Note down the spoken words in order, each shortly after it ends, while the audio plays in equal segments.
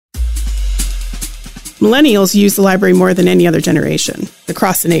Millennials use the library more than any other generation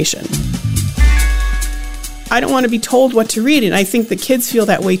across the nation. I don't want to be told what to read, and I think the kids feel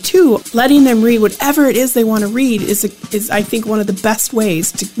that way too. Letting them read whatever it is they want to read is I think, one of the best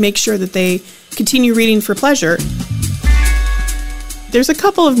ways to make sure that they continue reading for pleasure. There's a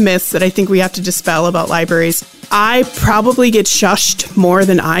couple of myths that I think we have to dispel about libraries. I probably get shushed more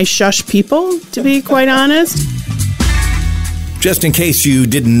than I shush people, to be quite honest. Just in case you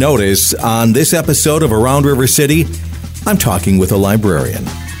didn't notice, on this episode of Around River City, I'm talking with a librarian.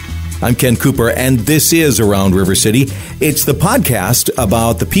 I'm Ken Cooper, and this is Around River City. It's the podcast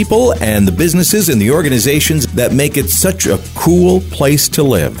about the people and the businesses and the organizations that make it such a cool place to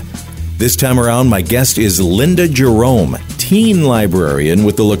live. This time around, my guest is Linda Jerome, teen librarian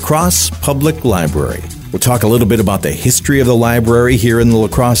with the La Crosse Public Library. We'll talk a little bit about the history of the library here in the La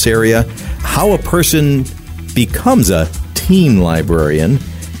Crosse area, how a person becomes a teen librarian.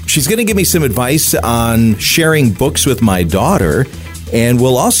 She's going to give me some advice on sharing books with my daughter, and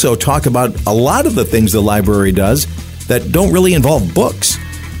we'll also talk about a lot of the things the library does that don't really involve books.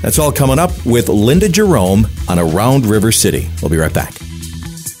 That's all coming up with Linda Jerome on Around River City. We'll be right back.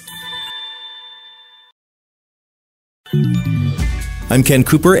 I'm Ken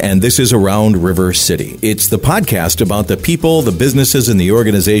Cooper, and this is Around River City. It's the podcast about the people, the businesses, and the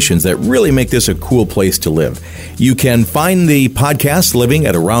organizations that really make this a cool place to live. You can find the podcast living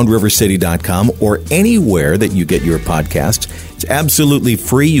at AroundRiverCity.com or anywhere that you get your podcasts. It's absolutely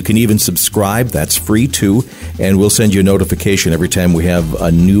free. You can even subscribe. That's free too. And we'll send you a notification every time we have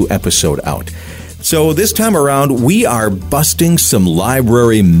a new episode out. So this time around, we are busting some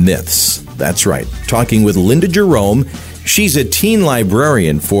library myths. That's right. Talking with Linda Jerome. She's a teen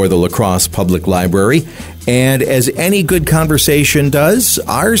librarian for the La Crosse Public Library, and as any good conversation does,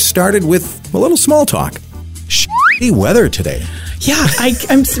 ours started with a little small talk. Shitty weather today. Yeah,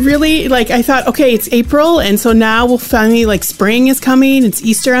 I'm really, I thought, okay, it's April, and so now we'll finally, spring is coming, it's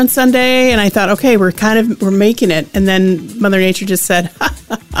Easter on Sunday, and I thought, okay, we're making it, and then Mother Nature just said,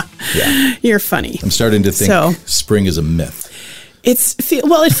 yeah, you're funny. I'm starting to think spring is a myth. It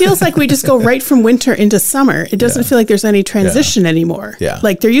feels like we just go right from winter into summer. It doesn't feel like there's any transition anymore. Yeah.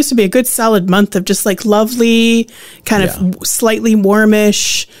 There used to be a good solid month of just lovely, kind of slightly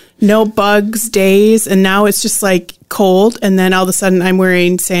warmish, no bugs days. And now it's just cold. And then all of a sudden I'm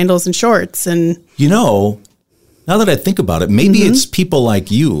wearing sandals and shorts. And now that I think about it, maybe it's people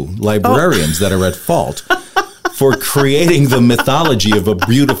like you, librarians, that are at fault for creating the mythology of a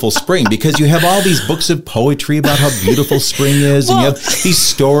beautiful spring, because you have all these books of poetry about how beautiful spring is, and you have these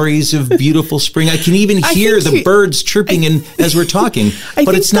stories of beautiful spring. I can even hear the birds chirping as we're talking,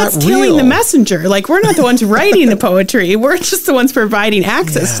 but it's not real. Killing the messenger. We're not the ones writing the poetry. We're just the ones providing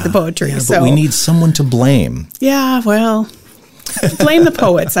access to the poetry. Yeah, but we need someone to blame. Yeah, well, blame the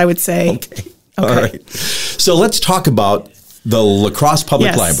poets, I would say. Okay. All right. So let's talk about the La Crosse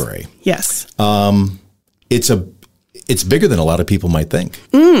Public Library. Yes. It's bigger than a lot of people might think.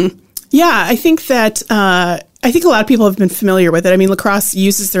 Yeah, I think that a lot of people have been familiar with it. I mean, La Crosse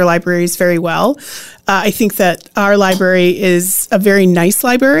uses their libraries very well. I think that our library is a very nice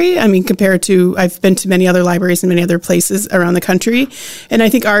library. I mean, compared to, I've been to many other libraries in many other places around the country, and I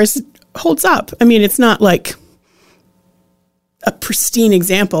think ours holds up. I mean, it's not like a pristine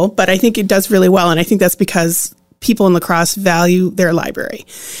example, but I think it does really well, and I think that's because people in La Crosse value their library.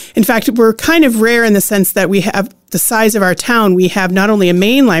 In fact, we're kind of rare in the sense that we have the size of our town. We have not only a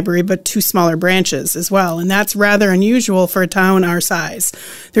main library, but 2 smaller branches as well. And that's rather unusual for a town our size.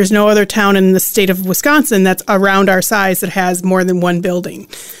 There's no other town in the state of Wisconsin that's around our size that has more than 1 building.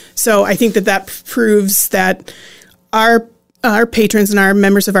 So I think that proves that our patrons and our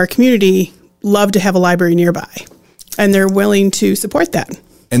members of our community love to have a library nearby, and they're willing to support that.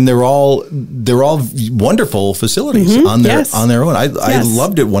 And they're all wonderful facilities on their own. I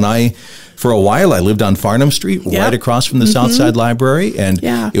loved it when for a while, I lived on Farnham Street, right across from the Southside Library. And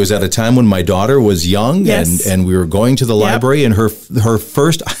it was at a time when my daughter was young, and we were going to the library, and her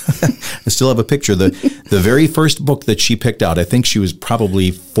first, I still have a picture, the very first book that she picked out, I think she was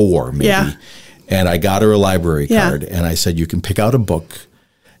probably 4, maybe. Yeah. And I got her a library card, and I said, you can pick out a book.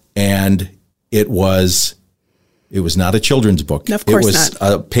 And it was not a children's book. Of course it was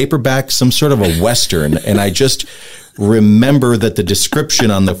a paperback, some sort of a Western. And I just remember that the description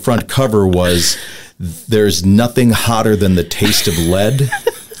on the front cover was, there's nothing hotter than the taste of lead.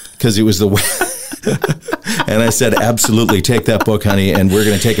 Because it was And I said, absolutely, take that book, honey, and we're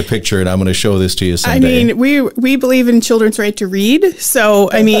going to take a picture, and I'm going to show this to you someday. I mean, we believe in children's right to read. So,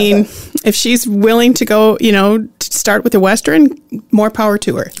 I mean, if she's willing to go, to start with a Western, more power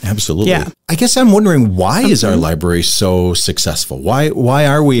to her. Absolutely. Yeah. I guess I'm wondering, why is our library so successful? Why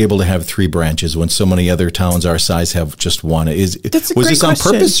are we able to have 3 branches when so many other towns our size have just one? Was this on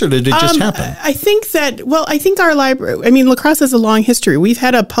purpose, or did it just happen? I think our library, La Crosse has a long history. We've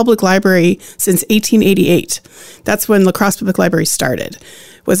had a public library since 1888. That's when La Crosse Public Library started.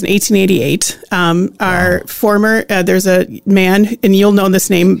 Was in 1888. Our former, there's a man, and you'll know this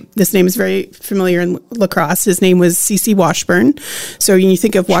name. This name is very familiar in La Crosse. His name was C.C. Washburn. So when you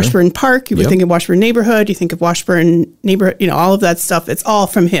think of Washburn Park, you would think of Washburn Neighborhood. You think of Washburn Neighborhood, all of that stuff. It's all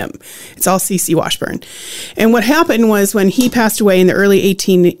from him. It's all C.C. Washburn. And what happened was when he passed away in the early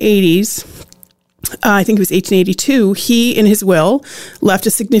 1880s, I think it was 1882, he, in his will, left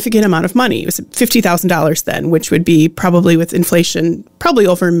a significant amount of money. It was $50,000 then, which would be probably with inflation, probably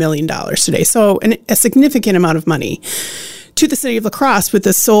over $1 million today. So a significant amount of money to the city of La Crosse with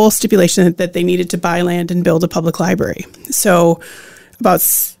the sole stipulation that they needed to buy land and build a public library. So about,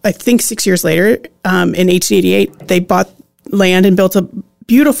 I think 6 years later, in 1888, they bought land and built a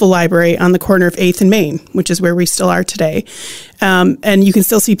beautiful library on the corner of 8th and Main, which is where we still are today. And you can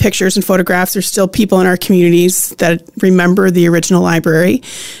still see pictures and photographs. There's still people in our communities that remember the original library.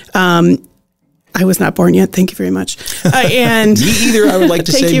 I was not born yet. Thank you very much. And me either. I would like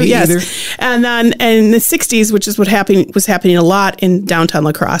to say me either. And then in the 60s, which is what was happening a lot in downtown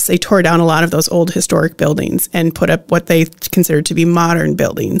La Crosse, they tore down a lot of those old historic buildings and put up what they considered to be modern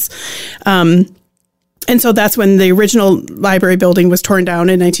buildings. And so that's when the original library building was torn down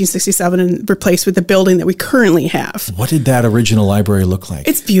in 1967 and replaced with the building that we currently have. What did that original library look like?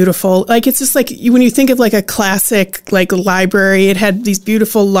 It's beautiful. It's just when you think of a classic library, it had these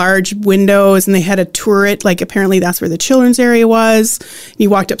beautiful large windows and they had a turret. Apparently that's where the children's area was.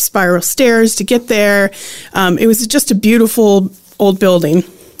 You walked up spiral stairs to get there. It was just a beautiful old building.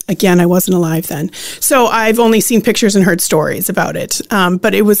 Again, I wasn't alive then. So I've only seen pictures and heard stories about it.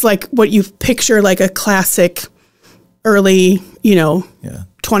 But it was like what you picture a classic early,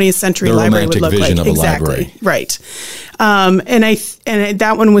 20th century library would look like. The romantic vision of a library. Right. And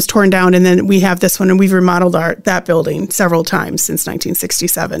that one was torn down, and then we have this one, and we've remodeled that building several times since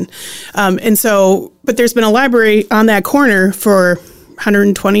 1967. But there's been a library on that corner for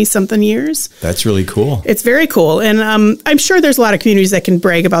 120 something years. That's really cool. It's very cool. And I'm sure there's a lot of communities that can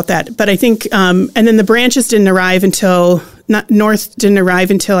brag about that. But I think, and then the branches didn't arrive until, North didn't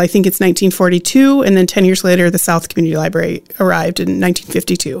arrive until I think it's 1942. And then 10 years later, the South Community Library arrived in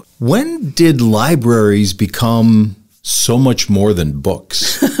 1952. When did libraries become so much more than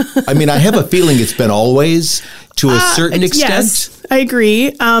books? I have a feeling it's been always to a certain extent. Yes, I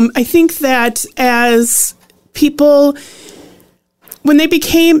agree. I think that as people... When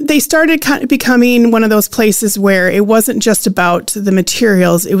they started kind of becoming one of those places where it wasn't just about the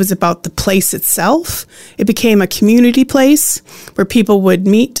materials, it was about the place itself. It became a community place where people would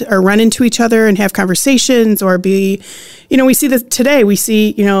meet or run into each other and have conversations or be, we see this today. We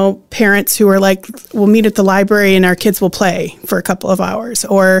see, parents who are we'll meet at the library and our kids will play for a couple of hours.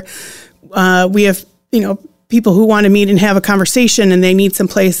 Or we have, people who want to meet and have a conversation and they need some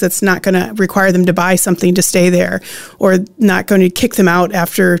place that's not going to require them to buy something to stay there or not going to kick them out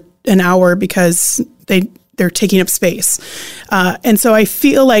after an hour because they're taking up space. And so I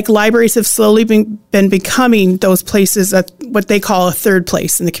feel like libraries have slowly been becoming those places that what they call a third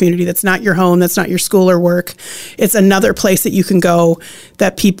place in the community. That's not your home. That's not your school or work. It's another place that you can go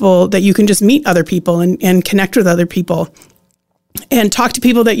that you can just meet other people and connect with other people. And talk to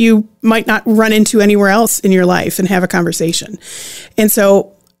people that you might not run into anywhere else in your life and have a conversation. And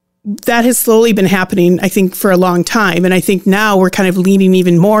so that has slowly been happening, I think, for a long time. And I think now we're kind of leaning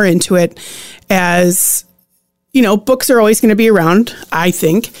even more into it as, books are always going to be around, I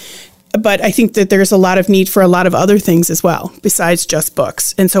think. But I think that there's a lot of need for a lot of other things as well, besides just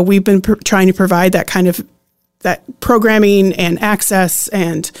books. And so we've been trying to provide that kind of that programming and access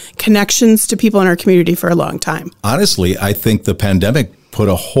and connections to people in our community for a long time. Honestly, I think the pandemic put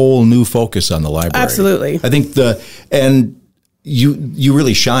a whole new focus on the library. Absolutely. I think you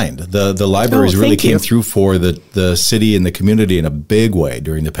really shined. The libraries really came through for the city and the community in a big way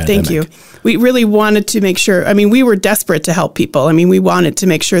during the pandemic. Thank you. We really wanted to make sure, we were desperate to help people. We wanted to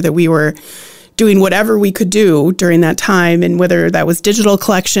make sure that we were doing whatever we could do during that time, and whether that was digital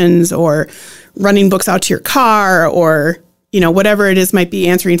collections or running books out to your car or, whatever it is, might be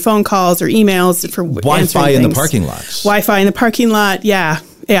answering phone calls or emails for Wi-Fi in the parking lots. Wi-Fi in the parking lot. Yeah.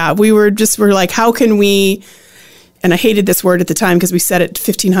 Yeah. We're like, how can we and I hated this word at the time because we said it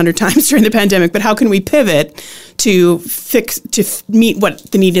 1,500 times during the pandemic, but how can we pivot to meet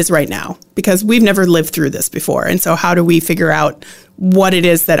what the need is right now? Because we've never lived through this before. And so how do we figure out what it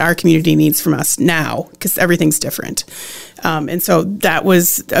is that our community needs from us now? Because everything's different. And so that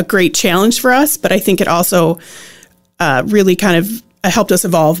was a great challenge for us, but I think it also really kind of helped us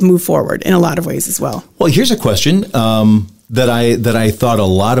move forward in a lot of ways as well. Well, here's a question that I thought a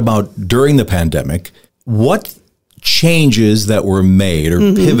lot about during the pandemic. What changes that were made or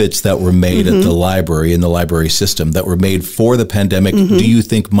pivots that were made at the library, in the library system, that were made for the pandemic, do you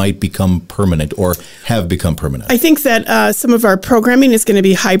think might become permanent or have become permanent? I think that some of our programming is going to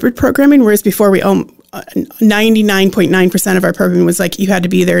be hybrid programming, whereas before 99.9% of our programming was like you had to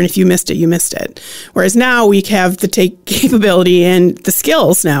be there, and if you missed it, you missed it. Whereas now we have the capability and the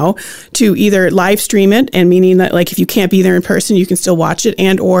skills now to either live stream it, and meaning that like if you can't be there in person, you can still watch it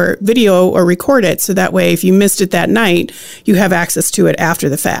and or video or record it. So that way, if you missed it that night, you have access to it after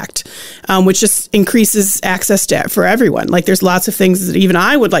the fact, which just increases access for everyone. Like there's lots of things that even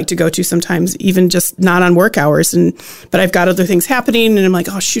I would like to go to sometimes, even just not on work hours, but I've got other things happening, and I'm like,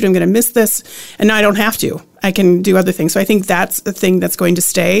 oh shoot, I'm going to miss this, and now I don't have to. I can do other things. So I think that's a thing that's going to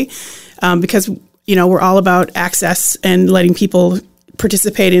stay because, we're all about access and letting people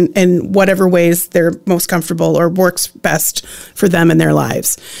participate in whatever ways they're most comfortable or works best for them in their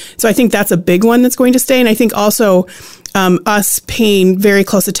lives. So I think that's a big one that's going to stay. And I think also us paying very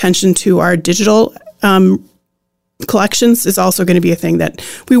close attention to our digital collections is also going to be a thing that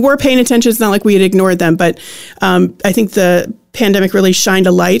we were paying attention. It's not like we had ignored them, but I think the pandemic really shined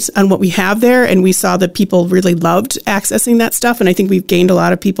a light on what we have there, and we saw that people really loved accessing that stuff. And I think we've gained a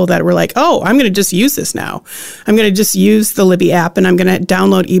lot of people that were like, oh, I'm going to just use this now. I'm going to just use the Libby app, and I'm going to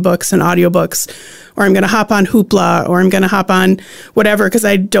download ebooks and audiobooks, or I'm going to hop on Hoopla, or I'm going to hop on whatever, because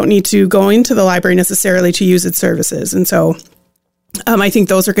I don't need to go into the library necessarily to use its services. And so I think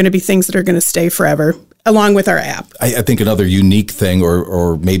those are going to be things that are going to stay forever, along with our app. I think another unique thing,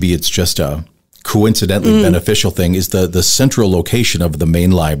 or maybe it's just a coincidentally beneficial thing, is the central location of the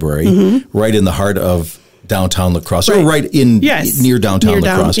main library, right in the heart of downtown La Crosse, or right near downtown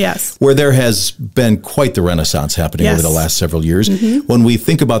La Crosse, where there has been quite the renaissance happening over the last several years. When we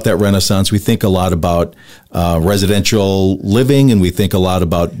think about that renaissance, we think a lot about residential living, and we think a lot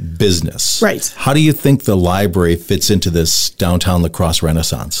about business. Right. How do you think the library fits into this downtown La Crosse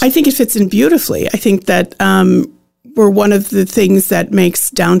renaissance? I think it fits in beautifully. I think that we're one of the things that makes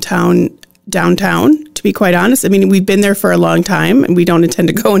downtown, to be quite honest. I mean, we've been there for a long time, and we don't intend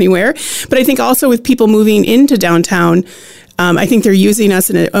to go anywhere. But I think also with people moving into downtown, I think they're using us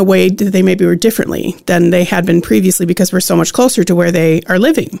in a way that they maybe were differently than they had been previously, because we're so much closer to where they are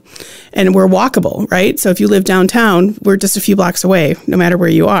living, and we're walkable, right? So if you live downtown, we're just a few blocks away, no matter where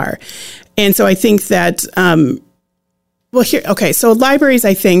you are. And so I think that, so libraries,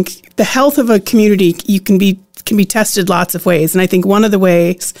 I think the health of a community, can be tested lots of ways. And I think one of the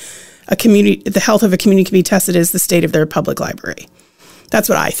ways the health of a community can be tested is the state of their public library. That's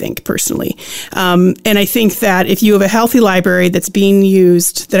what I think personally. And I think that if you have a healthy library that's being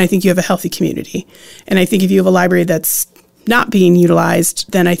used, then I think you have a healthy community. And I think if you have a library that's not being utilized,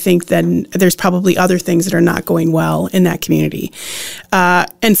 then I think then there's probably other things that are not going well in that community.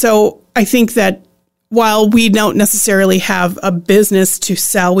 And so I think that while we don't necessarily have a business to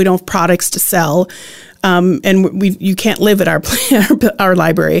sell, we don't have products to sell, and you can't live at our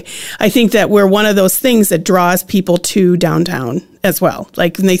library. I think that we're one of those things that draws people to downtown as well.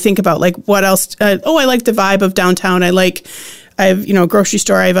 Like when they think about like what else, I like the vibe of downtown. I have a grocery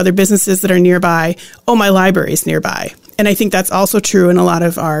store. I have other businesses that are nearby. Oh, my library is nearby. And I think that's also true in a lot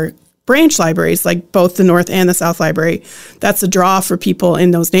of our branch libraries, like both the North and the South Library. That's a draw for people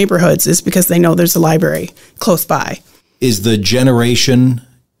in those neighborhoods, is because they know there's a library close by. Is the generation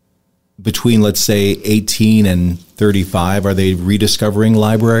between, let's say, 18 and 35, are they rediscovering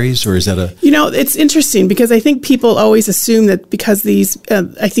libraries, or is that it's interesting, because I think people always assume that because these,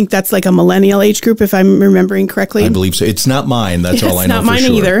 I think that's like a millennial age group, if I'm remembering correctly. I believe so. It's not mine. That's all I know for sure. It's not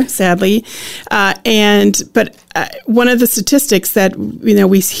mine either, sadly. But one of the statistics that,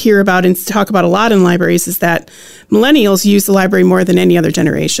 we hear about and talk about a lot in libraries is that millennials use the library more than any other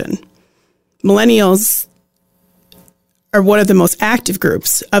generation. Millennials are one of the most active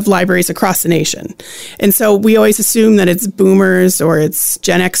groups of libraries across the nation. And so we always assume that it's boomers or it's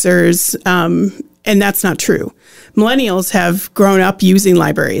Gen Xers, and that's not true. Millennials have grown up using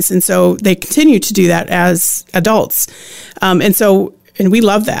libraries, and so they continue to do that as adults. And we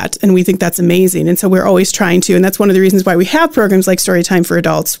love that, and we think that's amazing. And so we're always trying to, and that's one of the reasons why we have programs like Storytime for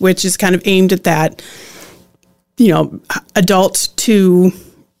Adults, which is kind of aimed at that, adult to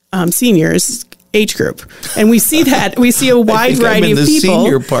seniors, age group. And we see that. We see a wide variety of people.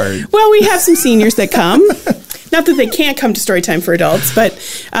 Senior part. Well, we have some seniors that come. Not that they can't come to Storytime for Adults, but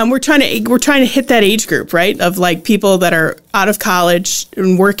we're trying to hit that age group, right? Of like people that are out of college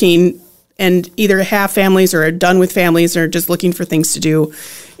and working and either have families or are done with families or just looking for things to do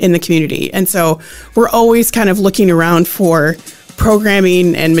in the community. And so we're always kind of looking around for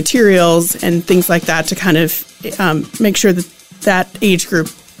programming and materials and things like that to kind of make sure that that age group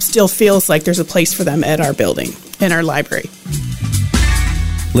still feels like there's a place for them at our building, in our library.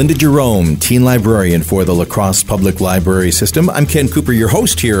 Linda Jerome, teen librarian for the La Crosse Public Library System. I'm Ken Cooper, your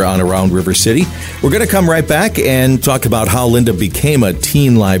host here on Around River City. We're going to come right back and talk about how Linda became a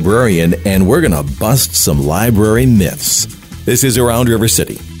teen librarian, and we're going to bust some library myths. This is Around River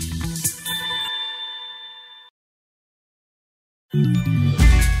City.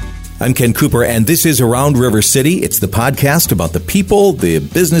 I'm Ken Cooper, and this is Around River City. It's the podcast about the people, the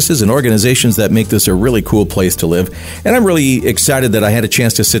businesses, and organizations that make this a really cool place to live. And I'm really excited that I had a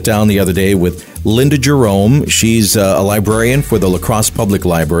chance to sit down the other day with Linda Jerome. She's a librarian for the La Crosse Public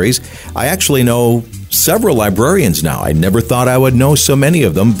Libraries. I actually know several librarians now. I never thought I would know so many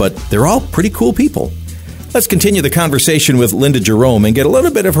of them, but they're all pretty cool people. Let's continue the conversation with Linda Jerome and get a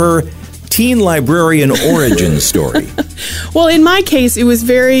little bit of her teen librarian origin story. Well, in my case, it was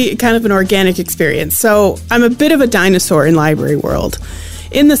very kind of an organic experience. So I'm a bit of a dinosaur in library world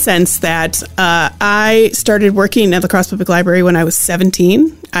in the sense that I started working at La Crosse Public Library when I was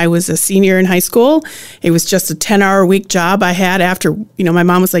 17. I was a senior in high school. It was just a 10-hour-a-week job I had after, my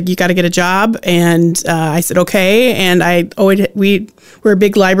mom was like, you got to get a job. And I said, okay. And we were a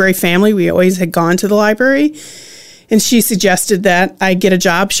big library family. We always had gone to the library. And she suggested that I get a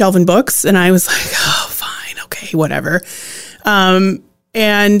job shelving books. And I was like, oh, fine. Okay, whatever.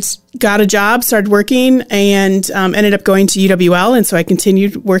 And got a job, started working, and ended up going to UWL. And so I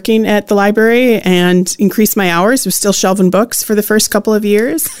continued working at the library and increased my hours. Was still shelving books for the first couple of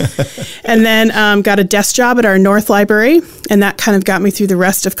years. And then got a desk job at our North Library. And that kind of got me through the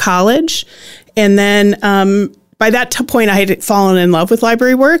rest of college. And then by that point, I had fallen in love with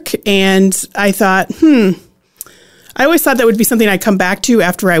library work. And I thought, I always thought that would be something I'd come back to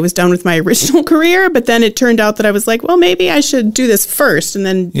after I was done with my original career, but then it turned out that I was like, well, maybe I should do this first and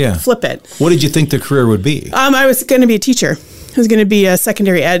then flip it. What did you think the career would be? I was going to be a teacher. I was going to be a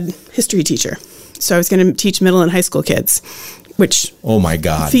secondary ed history teacher. So I was going to teach middle and high school kids, which oh my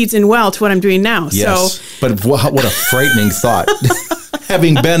God, feeds in well to what I'm doing now. Yes, so, but what a frightening thought.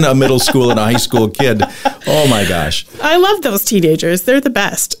 Having been a middle school and a high school kid, oh my gosh. I love those teenagers. They're the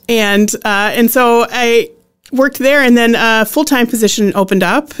best. And so I worked there, and then a full-time position opened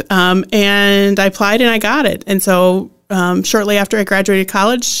up, and I applied and I got it. And so shortly after I graduated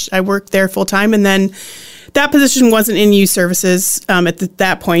college, I worked there full-time, and then that position wasn't in youth services at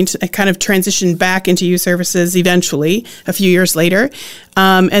that point. I kind of transitioned back into youth services eventually, a few years later,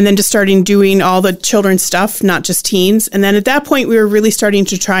 and then just starting doing all the children's stuff, not just teens. And then at that point, we were really starting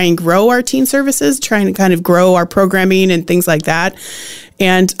to try and grow our teen services, trying to kind of grow our programming and things like that.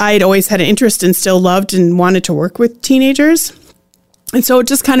 And I had always had an interest and still loved and wanted to work with teenagers. And so it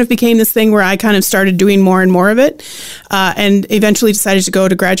just kind of became this thing where I kind of started doing more and more of it, and eventually decided to go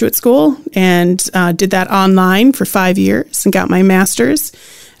to graduate school and did that online for 5 years and got my master's.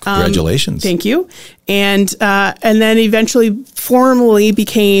 Congratulations. Thank you. And then eventually formally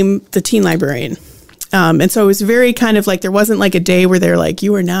became the teen librarian. And so it was very kind of like, there wasn't like a day where they're like,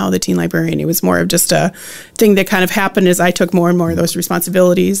 you are now the teen librarian. It was more of just a thing that kind of happened as I took more and more of those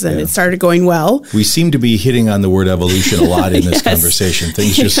responsibilities, and it started going well. We seem to be hitting on the word evolution a lot in this conversation.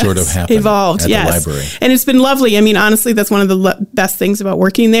 Things just sort of happen. Evolved, at the library. And it's been lovely. I mean, honestly, that's one of the best things about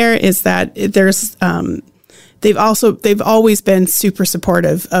working there is that there's they've always been super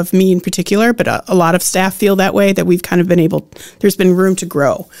supportive of me in particular, but a lot of staff feel that way, that we've kind of been there's been room to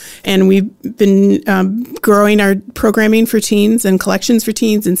grow. And we've been growing our programming for teens and collections for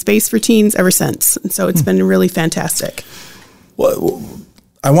teens and space for teens ever since. And so it's been really fantastic. Well,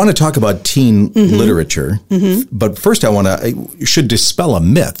 I want to talk about teen literature, but first I should dispel a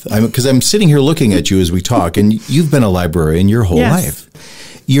myth, because I'm sitting here looking at you as we talk, and you've been a librarian your whole life.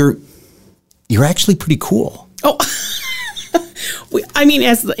 You're actually pretty cool. Oh, I mean,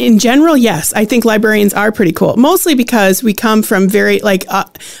 in general, yes, I think librarians are pretty cool. Mostly because we come from very like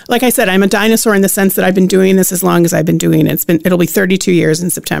I said, I'm a dinosaur in the sense that I've been doing this as long as I've been doing it. It'll be 32 years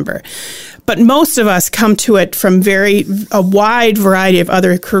in September. But most of us come to it from a wide variety of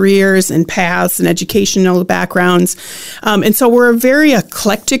other careers and paths and educational backgrounds. And so we're a very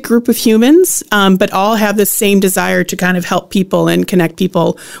eclectic group of humans, but all have the same desire to kind of help people and connect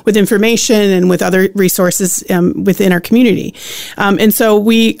people with information and with other resources within our community. And so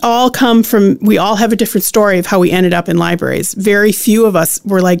we all have a different story of how we ended up in libraries. Very few of us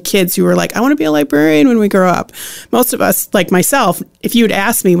were like kids who were like, I want to be a librarian when we grow up. Most of us, like myself, if you had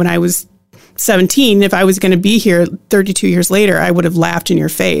asked me when I was 17, if I was going to be here 32 years later, I would have laughed in your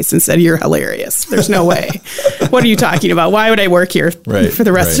face and said, you're hilarious. There's no way. What are you talking about? Why would I work here for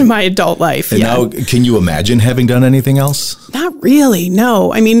the rest of my adult life? And now, can you imagine having done anything else? Not really,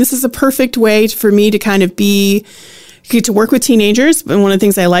 no. I mean, this is a perfect way for me to kind of get to work with teenagers. And one of the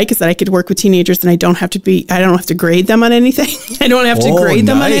things I like is that I could work with teenagers and I don't have to grade them on anything. I don't have to grade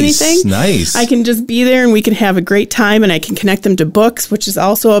them on anything. Nice. I can just be there and we can have a great time, and I can connect them to books, which is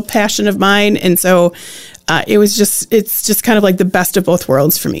also a passion of mine. And so it's just kind of like the best of both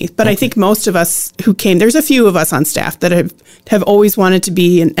worlds for me. But I think most of us who came, there's a few of us on staff that have always wanted to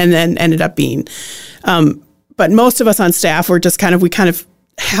be and then ended up being. But most of us on staff were just we kind of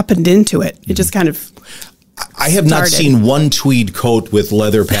happened into it. It just kind of I have not seen one tweed coat with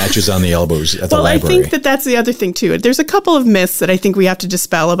leather patches on the elbows at the library. I think that's the other thing, too. There's a couple of myths that I think we have to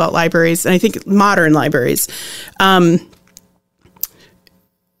dispel about libraries, and I think modern libraries.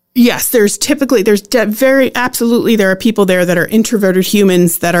 Yes, there are people there that are introverted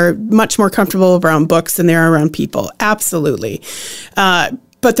humans that are much more comfortable around books than they are around people. Absolutely.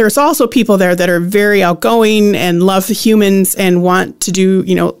 But there's also people there that are very outgoing and love the humans and want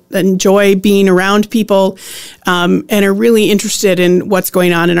to enjoy being around people, and are really interested in what's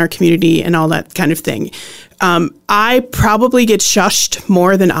going on in our community and all that kind of thing. I probably get shushed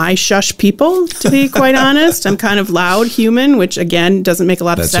more than I shush people, to be quite honest. I'm kind of loud human, which again doesn't make a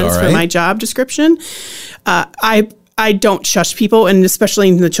lot of sense for my job description. I don't shush people, and especially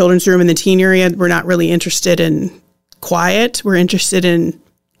in the children's room in the teen area, we're not really interested in quiet. We're interested in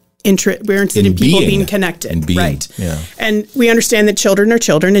people being connected, right? Yeah. And we understand that children are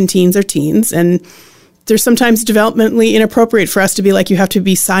children and teens are teens, and there's sometimes developmentally inappropriate for us to be like, you have to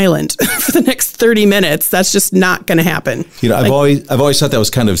be silent for the next 30 minutes. That's just not going to happen. I've always thought that was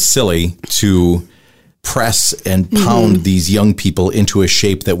kind of silly to press and pound these young people into a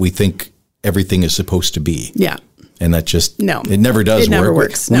shape that we think everything is supposed to be. Yeah. And that just it never does work. It never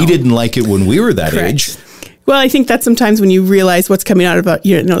works. We didn't like it when we were that age. Well, I think that sometimes when you realize what's coming out about,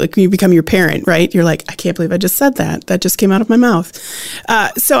 like when you become your parent, right? You're like, I can't believe I just said that. That just came out of my mouth.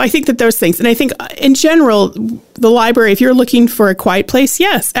 So I think that those things, and I think in general, the library, if you're looking for a quiet place,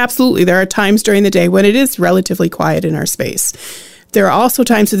 yes, absolutely. There are times during the day when it is relatively quiet in our space. There are also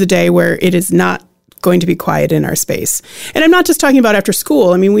times of the day where it is not going to be quiet in our space. And I'm not just talking about after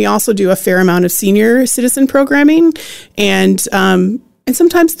school. I mean, we also do a fair amount of senior citizen programming, and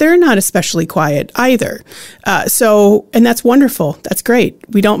sometimes they're not especially quiet either. And that's wonderful. That's great.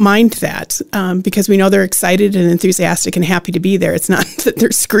 We don't mind that because we know they're excited and enthusiastic and happy to be there. It's not that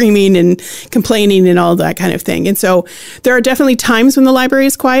they're screaming and complaining and all that kind of thing. And so there are definitely times when the library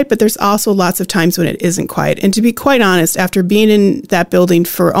is quiet, but there's also lots of times when it isn't quiet. And to be quite honest, after being in that building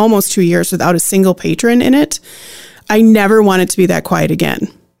for almost 2 years without a single patron in it, I never want it to be that quiet again.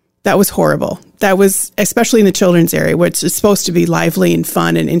 That was horrible. That was, especially in the children's area, which is supposed to be lively and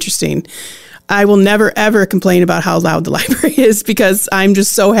fun and interesting. I will never, ever complain about how loud the library is because I'm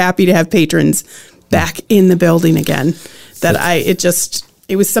just so happy to have patrons back in the building again.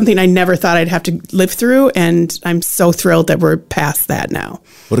 It was something I never thought I'd have to live through, and I'm so thrilled that we're past that now.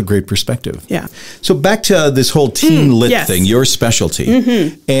 What a great perspective. Yeah. So back to this whole teen lit thing, your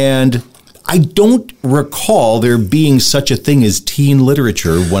specialty. And I don't recall there being such a thing as teen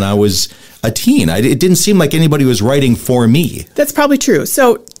literature when I was a teen. It didn't seem like anybody was writing for me. That's probably true.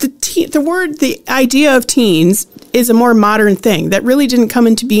 So the idea of teens is a more modern thing that really didn't come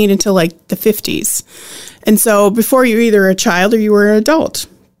into being until like the 50s. And so before you were either a child or you were an adult.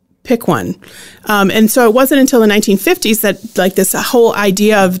 Pick one. And so it wasn't until the 1950s that like this whole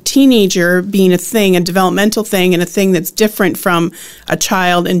idea of teenager being a thing, a developmental thing, and a thing that's different from a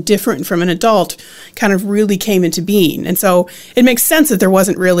child and different from an adult kind of really came into being. And so it makes sense that there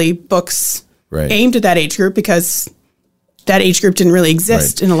wasn't really books aimed at that age group because that age group didn't really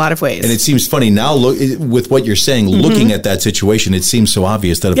exist in a lot of ways. And it seems funny now, with what you're saying, looking at that situation, it seems so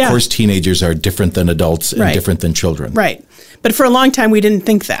obvious that, of course, teenagers are different than adults and different than children. Right. But for a long time, we didn't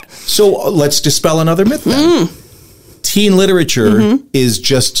think that. So let's dispel another myth then. Teen literature is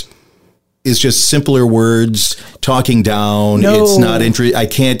just simpler words, talking down. No. It's not I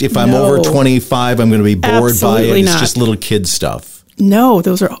can't, if I'm over 25, I'm going to be bored by it. It's just little kid stuff. No,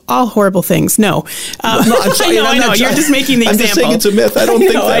 those are all horrible things. No. I'm sorry, I know. You're just making the example. I'm just saying it's a myth. I don't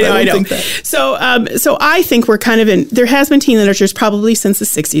think that. I don't think that. So I think we're kind of there has been teen literature probably since the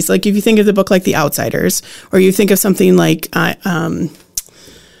 60s. Like if you think of the book like The Outsiders, or you think of something like,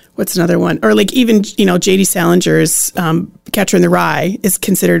 what's another one? Or like even, J.D. Salinger's Catcher in the Rye is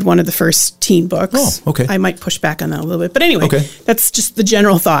considered one of the first teen books. Oh, okay. I might push back on that a little bit. But anyway, Okay. that's just the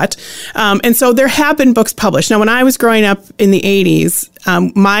general thought. And so there have been books published. Now, when I was growing up in the 80s,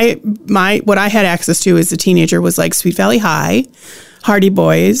 what I had access to as a teenager was like Sweet Valley High, Hardy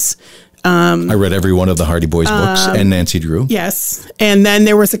Boys. I read every one of the Hardy Boys books and Nancy Drew. Yes. And then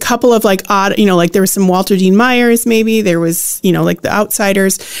there was a couple of like odd, like there was some Walter Dean Myers, maybe. There was, like The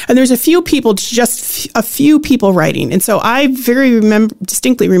Outsiders. And there's a few people, just a few people writing. And so I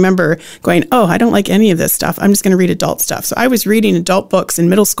distinctly remember going, oh, I don't like any of this stuff. I'm just going to read adult stuff. So I was reading adult books in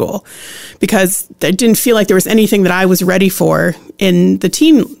middle school because I didn't feel like there was anything that I was ready for in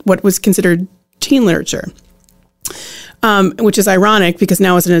what was considered teen literature. Which is ironic because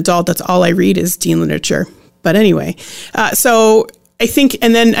now as an adult, that's all I read is teen literature. But anyway, so I think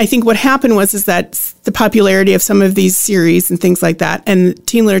what happened is that the popularity of some of these series and things like that, and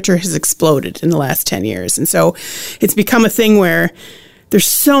teen literature has exploded in the last 10 years. And so it's become a thing where there's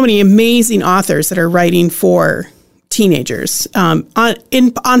so many amazing authors that are writing for teenagers on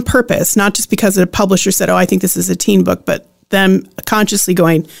purpose, not just because a publisher said, oh, I think this is a teen book, but them consciously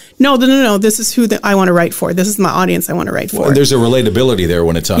going, no, this is who I want to write for. This is my audience I want to write for. Well, there's a relatability there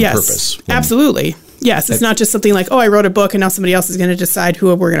when it's on purpose. Absolutely. Yes, it's not just something like, oh, I wrote a book and now somebody else is going to decide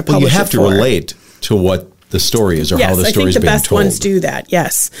who we're going to publish it for. You have to relate to what the story is or how the story is being told. Yes, I think the best ones do that,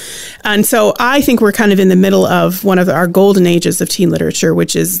 yes. And so I think we're kind of in the middle of one of our golden ages of teen literature,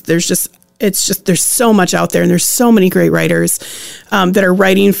 which is there's so much out there and there's so many great writers that are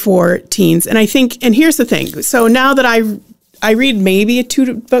writing for teens. And I think, and here's the thing. So now that I read maybe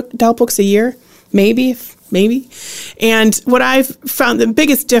 2 adult books a year, maybe. And what I've found the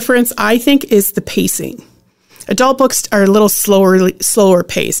biggest difference, I think, is the pacing. Adult books are a little slower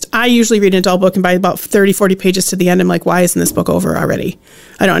paced. I usually read an adult book and by about 30, 40 pages to the end, I'm like, why isn't this book over already?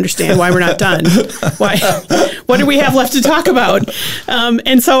 I don't understand why we're not done. Why? What do we have left to talk about?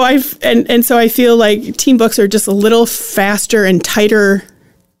 And so I feel like teen books are just a little faster and tighter.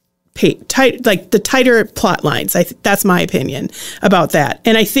 Like the tighter plot lines. That's my opinion about that.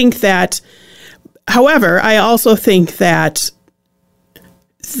 And I think that, however, I also think that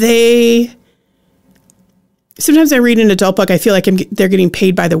sometimes I read an adult book, I feel like they're getting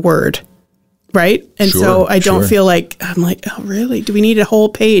paid by the word, right? And so I don't feel like, I'm like, oh, really? Do we need a whole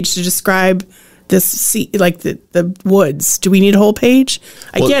page to describe this, like the woods? Do we need a whole page?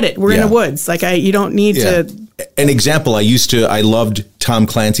 I get it. We're in the woods. Like you don't need to. An example, I loved Tom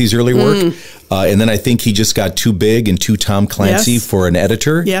Clancy's early work. And then I think he just got too big and too Tom Clancy for an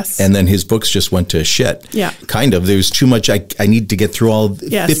editor. Yes. And then his books just went to shit. Yeah. Kind of. There's too much. I need to get through all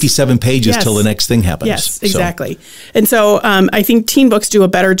 57 pages till the next thing happens. Yes, exactly. And so I think teen books do a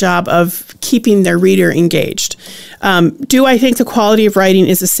better job of keeping their reader engaged. Do I think the quality of writing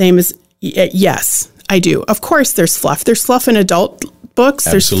is the same as, yes, I do. Of course, there's fluff. There's fluff in adult books,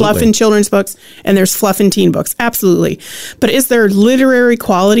 there's fluff in children's books, and there's fluff in teen books. Absolutely. But is there literary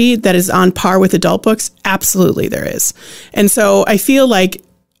quality that is on par with adult books? Absolutely there is. And so I feel like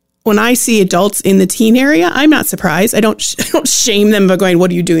when I see adults in the teen area, I'm not surprised. I don't shame them by going, what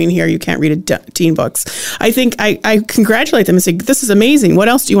are you doing here? You can't read teen books. I think I congratulate them and say, this is amazing. What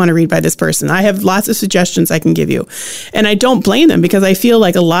else do you want to read by this person? I have lots of suggestions I can give you. And I don't blame them because I feel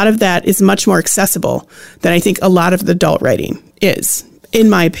like a lot of that is much more accessible than I think a lot of the adult writing is, in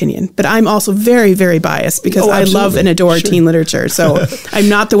my opinion. But I'm also very, very biased because I love and adore teen literature. So I'm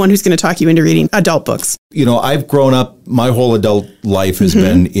not the one who's going to talk you into reading adult books. I've grown up, my whole adult life has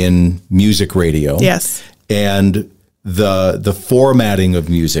been in music radio. Yes. And the formatting of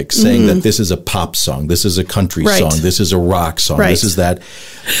music, saying that this is a pop song, this is a country song, this is a rock song, this is that.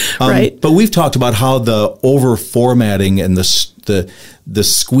 But we've talked about how the over formatting and the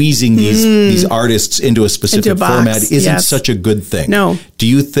squeezing these artists into a specific format isn't such a good thing. No. Do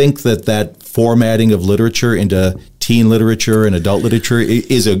you think that formatting of literature into teen literature and adult literature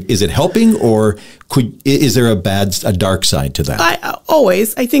is it helping, or is there a dark side to that?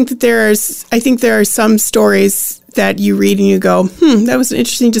 I think that there are some stories that you read and you go, that was an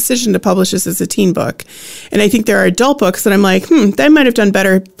interesting decision to publish this as a teen book. And I think there are adult books that I'm like, they might have done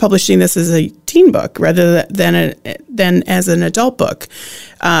better publishing this as a teen book rather than as an adult book.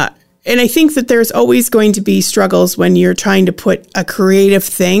 And I think that there's always going to be struggles when you're trying to put a creative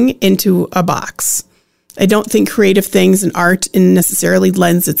thing into a box. I don't think creative things and art necessarily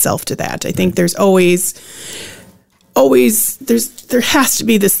lends itself to that. I think there's always there has to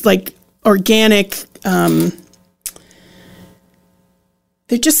be this like organic.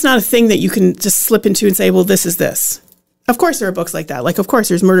 They're just not a thing that you can just slip into and say, well, this is this. Of course there are books like that. Like, of course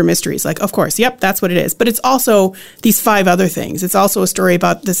there's murder mysteries. Like, of course, yep, that's what it is. But it's also these 5 other things. It's also a story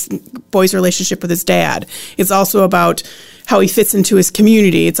about this boy's relationship with his dad. It's also about how he fits into his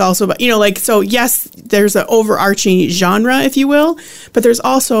community. It's also about, so yes, there's an overarching genre, if you will, but there's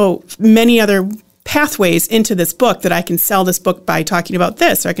also many other pathways into this book that I can sell this book by talking about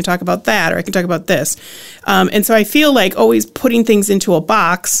this, or I can talk about that, or I can talk about this. And so I feel like always putting things into a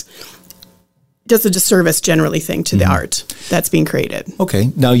box does a disservice generally thing to the art that's being created.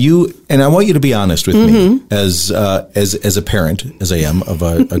 Okay. Now I want you to be honest with me as a parent, as I am, of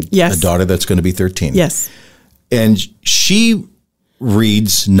a daughter that's going to be 13. Yes. And she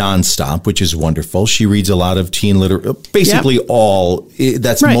reads nonstop, which is wonderful. She reads a lot of teen literature, basically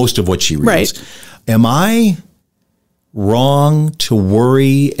that's most of what she reads. Right. Am I wrong to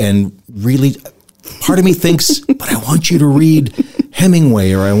worry and really, part of me thinks, but I want you to read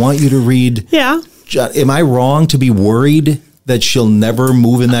Hemingway, or I want you to read. Yeah. Am I wrong to be worried that she'll never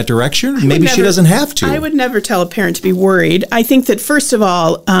move in that direction? Maybe she doesn't have to. I would never tell a parent to be worried. I think that, first of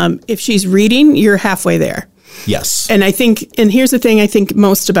all, if she's reading, you're halfway there. Yes. And here's the thing I think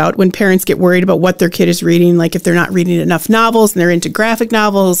most about when parents get worried about what their kid is reading, like if they're not reading enough novels and they're into graphic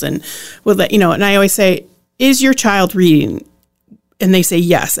novels and and I always say, is your child reading? And they say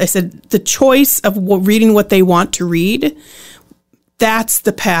yes. I said, the choice of reading what they want to read, that's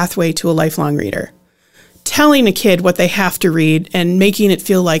the pathway to a lifelong reader. Telling a kid what they have to read and making it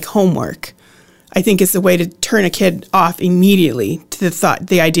feel like homework, I think, is the way to turn a kid off immediately to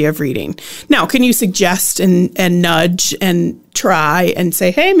the idea of reading. Now, can you suggest and nudge and try and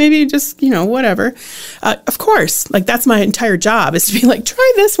say, hey, maybe just, whatever. Of course, like that's my entire job, is to be like,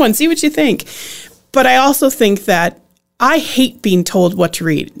 try this one, see what you think. But I also think that I hate being told what to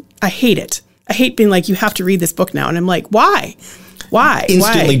read. I hate it. I hate being like, you have to read this book now. And I'm like, why? Why?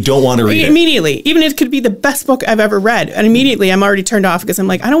 Instantly don't want to read it. Immediately. Even if it could be the best book I've ever read. And immediately I'm already turned off because I'm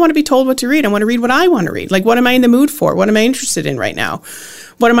like, I don't want to be told what to read. I want to read what I want to read. Like, what am I in the mood for? What am I interested in right now?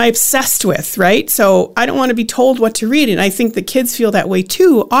 What am I obsessed with, right? So I don't want to be told what to read. And I think the kids feel that way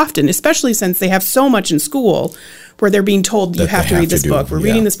too often, especially since they have so much in school where they're being told you have to read this book. We're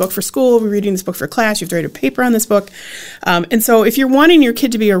reading this book for school. We're reading this book for class. You have to write a paper on this book. And so if you're wanting your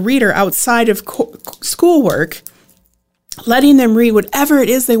kid to be a reader outside of schoolwork, letting them read whatever it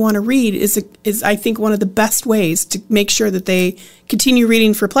is they want to read is I think, one of the best ways to make sure that they continue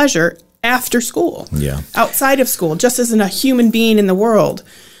reading for pleasure after school, outside of school, just as a human being in the world,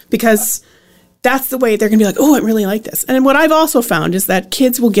 because that's the way they're going to be like, oh, I really like this. And what I've also found is that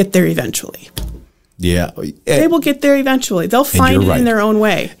kids will get there eventually. Yeah. They will get there eventually. They'll find it in their own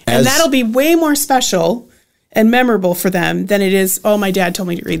way. And that'll be way more special and memorable for them than it is, oh, my dad told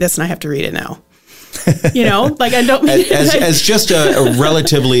me to read this and I have to read it now. Like I don't mean as just a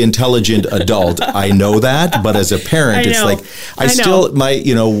relatively intelligent adult, I know that, but as a parent, it's like I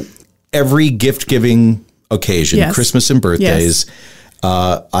still every gift giving occasion, Christmas and birthdays,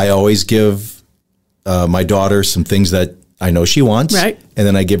 I always give my daughter some things that I know she wants, right? And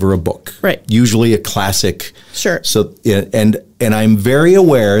then I give her a book, right? Usually a classic, sure. So and I'm very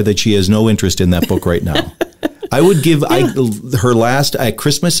aware that she has no interest in that book right now. I would give her last at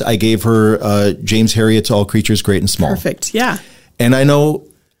Christmas. I gave her James Herriot's All Creatures Great and Small. Perfect. Yeah. And I know,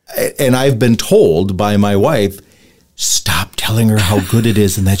 and I've been told by my wife, stop telling her how good it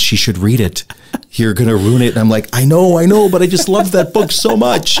is and that she should read it. You're going to ruin it. And I'm like, I know, but I just love that book so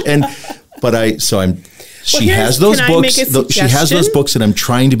much. She has those books. She has those books, and I'm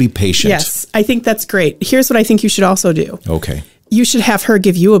trying to be patient. Yes, I think that's great. Here's what I think you should also do. Okay. You should have her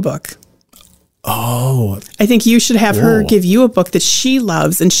give you a book. Oh. I think you should have her give you a book that she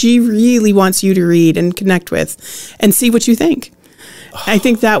loves and she really wants you to read and connect with and see what you think. I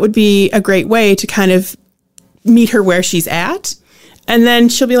think that would be a great way to kind of meet her where she's at. And then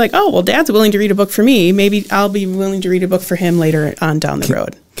she'll be like, oh, well, Dad's willing to read a book for me. Maybe I'll be willing to read a book for him later on down the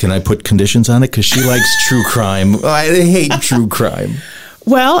road. Can I put conditions on it? Because she likes true crime. I hate true crime.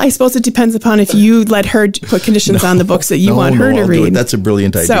 Well, I suppose it depends upon if you let her put conditions on the books that you want her to read. That's a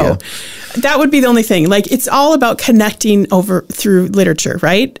brilliant idea. So that would be the only thing. Like, it's all about connecting over through literature,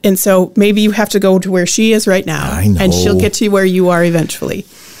 right? And so maybe you have to go to where she is right now. I know. And she'll get to where you are eventually.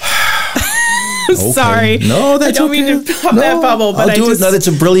 Okay. Sorry. No, that's okay. I don't mean to pop that bubble, but No, that's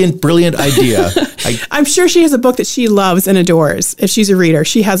a brilliant idea. I'm sure she has a book that she loves and adores. If she's a reader,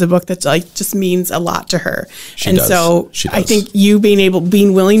 she has a book that just means a lot to her. She does. I think you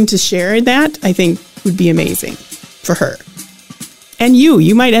being willing to share that, I think would be amazing for her. And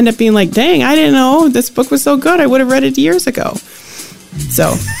you might end up being like, dang, I didn't know this book was so good. I would have read it years ago.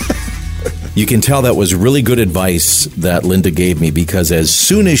 So... You can tell that was really good advice that Linda gave me, because as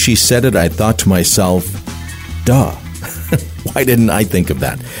soon as she said it, I thought to myself, duh. Why didn't I think of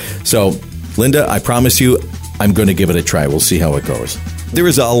that? So, Linda, I promise you, I'm going to give it a try. We'll see how it goes. There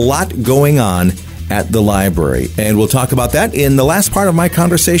is a lot going on at the library, and we'll talk about that in the last part of my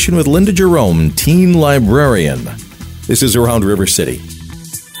conversation with Linda Jerome, teen librarian. This is Around River City.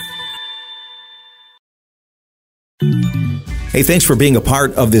 Hey, thanks for being a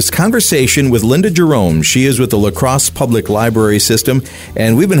part of this conversation with Linda Jerome. She is with the La Crosse Public Library System,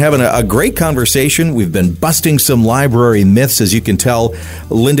 and we've been having a great conversation. We've been busting some library myths. As you can tell,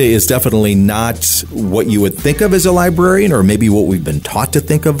 Linda is definitely not what you would think of as a librarian, or maybe what we've been taught to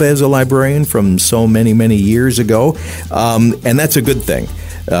think of as a librarian from so many, many years ago, and that's a good thing.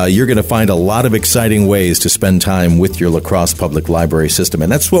 You're going to find a lot of exciting ways to spend time with your La Crosse Public Library System.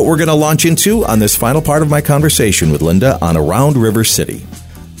 And that's what we're going to launch into on this final part of my conversation with Linda on Around River City.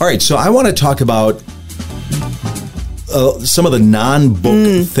 All right, so I want to talk about some of the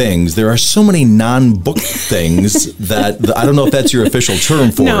non-book things. There are so many non-book things that I don't know if that's your official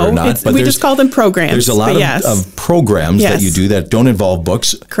term for it or not. But we just call them programs. There's a lot of programs that you do that don't involve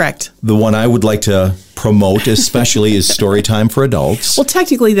books. Correct. The one I would like to promote especially is Storytime for Adults. Well,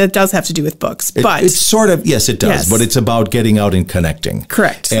 technically that does have to do with books, but it's sort of, yes, it does, yes. But it's about getting out and connecting.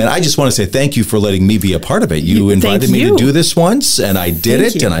 Correct. And I just want to say thank you for letting me be a part of it. You invited me to do this once, and I did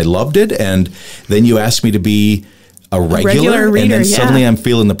it, and I loved it, and then you asked me to be a regular reader, and then suddenly I'm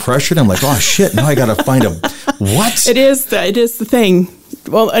feeling the pressure, and I'm like, oh shit, now I got to find a what? It is the thing.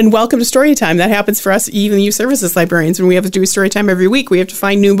 Well, and welcome to Storytime. That happens for us, even youth services librarians. When we have to do Storytime every week, we have to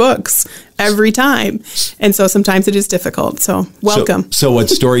find new books every time. And so sometimes it is difficult. So welcome. So what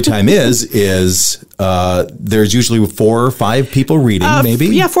Storytime is there's usually 4 or 5 people reading, maybe?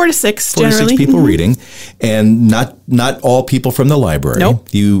 Yeah, 4 to 6 generally. 4 to 6 people reading. And not all people from the library. Nope.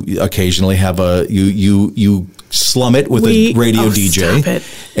 You occasionally have you slum it with a radio DJ. Stop it.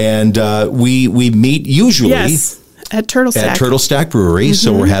 And we meet usually... Yes. At Turtle Stack Brewery. Mm-hmm.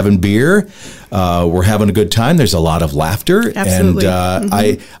 So we're having beer. We're having a good time. There's a lot of laughter. Absolutely.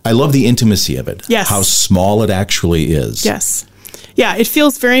 And I love the intimacy of it. Yes. How small it actually is. Yes. Yeah, it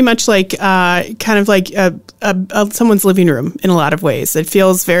feels very much like kind of like someone's living room in a lot of ways. It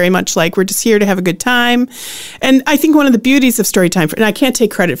feels very much like we're just here to have a good time. And I think one of the beauties of Storytime, and I can't take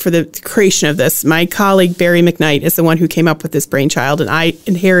credit for the creation of this. My colleague, Barry McKnight, is the one who came up with this brainchild, and I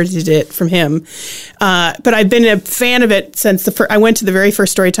inherited it from him. But I've been a fan of it since I went to the very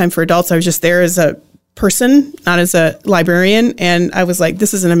first Storytime for Adults. I was just there as a person, not as a librarian. And I was like,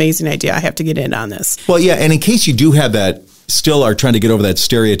 this is an amazing idea. I have to get in on this. Well, yeah. And in case you do have that, still are trying to get over that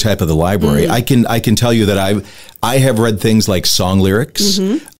stereotype of the library. I can tell you that I have read things like song lyrics.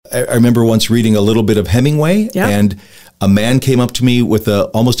 Mm-hmm. I remember once reading a little bit of Hemingway, and a man came up to me with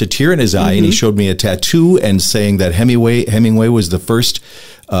almost a tear in his eye, and he showed me a tattoo and saying that Hemingway was the first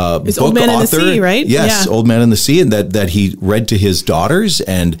book Old Man author. in the Sea, right? Yes, Old Man in the Sea, and that he read to his daughters,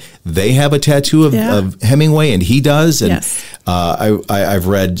 and they have a tattoo of Hemingway, and he does. And I've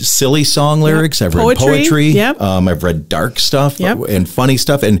read silly song lyrics. I've read poetry. Yep. I've read dark stuff and funny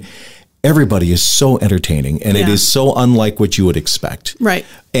stuff, and everybody is so entertaining, and it is so unlike what you would expect. Right.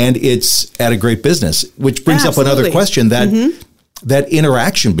 And it's at a great business, which brings up another question, that that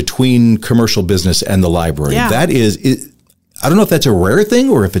interaction between commercial business and the library, that is I don't know if that's a rare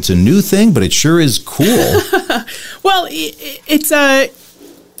thing or if it's a new thing, but it sure is cool. Well,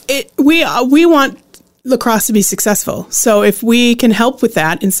 we want La Crosse to be successful. So if we can help with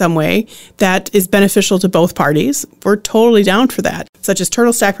that in some way that is beneficial to both parties, we're totally down for that. Such as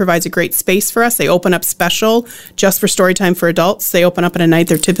Turtle Stack provides a great space for us. They open up special just for Storytime for Adults. They open up at a night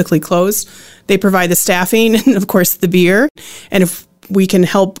they're typically closed. They provide the staffing and, of course, the beer. And if we can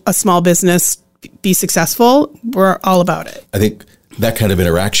help a small business be successful, we're all about it. I think that kind of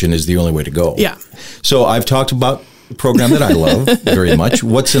interaction is the only way to go. Yeah. So I've talked about program that I love very much.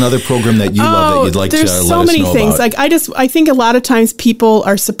 What's another program that you love that you'd like to let us know about? There's so many things. Like I think a lot of times people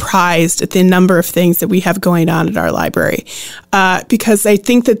are surprised at the number of things that we have going on at our library because I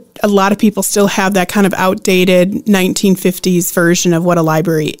think that a lot of people still have that kind of outdated 1950s version of what a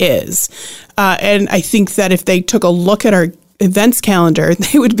library is. And I think that if they took a look at our events calendar,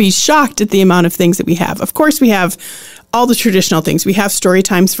 they would be shocked at the amount of things that we have. Of course, we have all the traditional things. We have story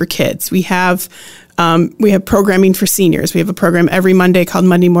times for kids. We have programming for seniors. We have a program every Monday called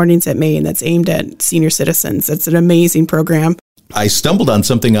Monday Mornings at Maine that's aimed at senior citizens. It's an amazing program. I stumbled on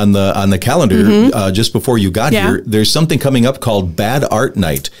something on the calendar just before you got here. There's something coming up called Bad Art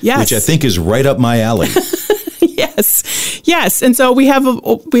Night, which I think is right up my alley. Yes. And so we have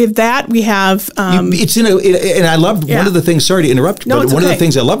that. We have it's in and I loved one of the things. Sorry to interrupt, but one of the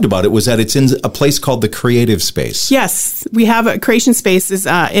things I loved about it was that it's in a place called the Creative Space. Yes, we have a creation space is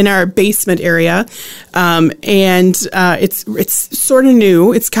in our basement area, and it's sort of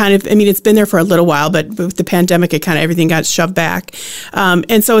new. It's kind of, I mean, it's been there for a little while, but with the pandemic, it kind of everything got shoved back,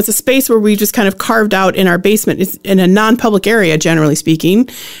 and so it's a space where we just kind of carved out in our basement. It's in a non-public area, generally speaking,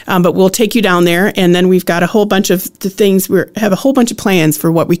 but we'll take you down there, and then we've got a whole bunch of the things. We have a whole bunch of plans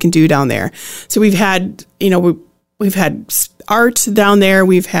for what we can do down there. So we've had, we've had art down there.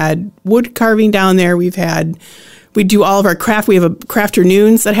 We've had wood carving down there. We do all of our craft. We have a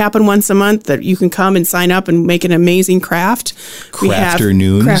crafternoons that happen once a month that you can come and sign up and make an amazing craft.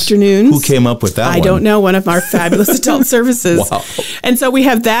 Crafternoons. Who came up with that one? I don't know. One of our fabulous adult services. Wow. And so we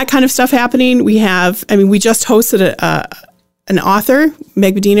have that kind of stuff happening. We just hosted an author.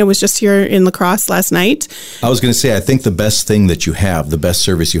 Meg Medina was just here in La Crosse last night. I was going to say, I think the best thing that you have, the best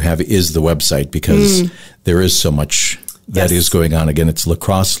service you have is the website, because there is so much that is going on. Again, it's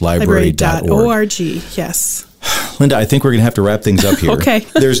lacrosselibrary.org. Yes. Linda, I think we're going to have to wrap things up here. Okay.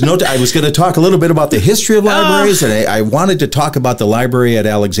 I was going to talk a little bit about the history of libraries, and I wanted to talk about the library at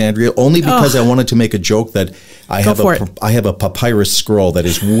Alexandria only because I wanted to make a joke that I have a papyrus scroll that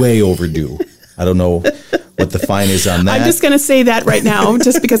is way overdue. I don't know what the fine is on that. I'm just going to say that right now,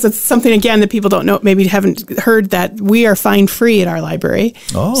 just because it's something, again, that people don't know, maybe haven't heard, that we are fine free at our library.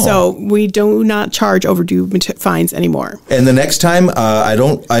 Oh. So we do not charge overdue fines anymore. And the next time, I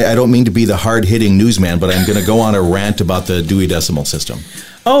don't mean to be the hard-hitting newsman, but I'm going to go on a rant about the Dewey Decimal System.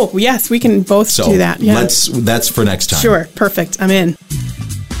 Oh, yes, we can both do that. Yeah. That's for next time. Sure. Perfect. I'm in.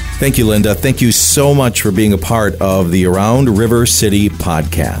 Thank you, Linda. Thank you so much for being a part of the Around River City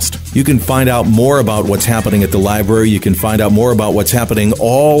podcast. You can find out more about what's happening at the library. You can find out more about what's happening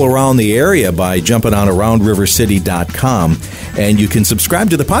all around the area by jumping on AroundRiverCity.com. And you can subscribe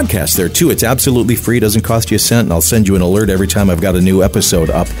to the podcast there, too. It's absolutely free. It doesn't cost you a cent. And I'll send you an alert every time I've got a new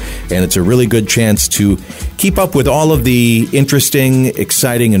episode up. And it's a really good chance to keep up with all of the interesting,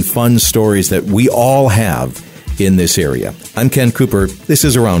 exciting, and fun stories that we all have in this area. I'm Ken Cooper. This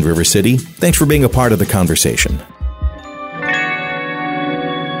is Around River City. Thanks for being a part of the conversation.